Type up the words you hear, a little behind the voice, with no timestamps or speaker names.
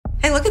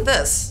look at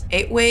this.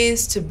 8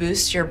 ways to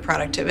boost your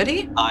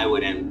productivity. I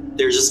wouldn't.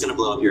 They're just gonna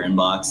blow up your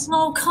inbox.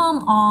 Oh,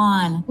 come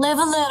on. Live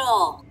a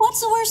little.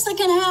 What's the worst that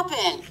can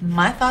happen?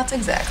 My thoughts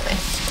exactly.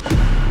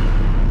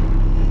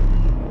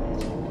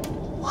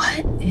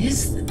 What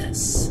is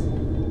this?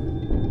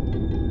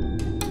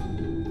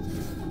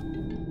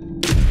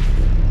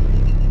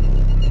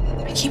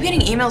 I keep getting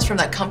emails from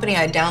that company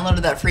I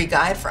downloaded that free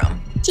guide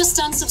from. Just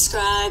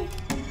unsubscribe.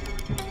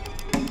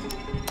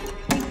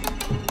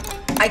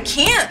 I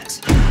can't.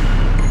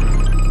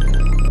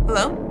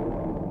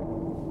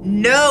 Hello?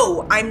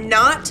 No, I'm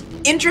not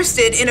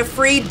interested in a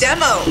free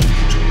demo.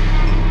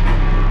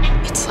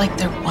 It's like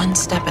they're one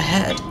step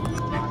ahead.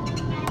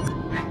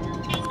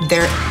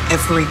 They're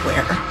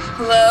everywhere.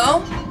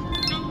 Hello?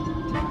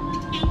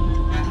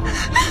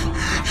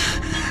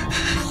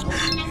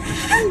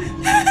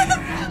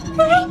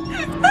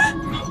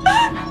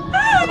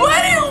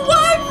 What do you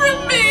want from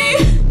me?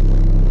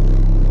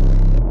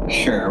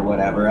 Sure,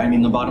 whatever. I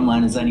mean, the bottom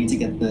line is I need to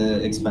get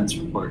the expense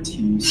report to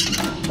you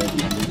by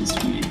the end of this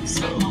week,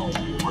 so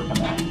work on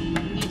that.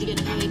 Need to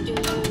get paid, dude.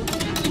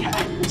 Yeah,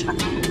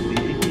 exactly.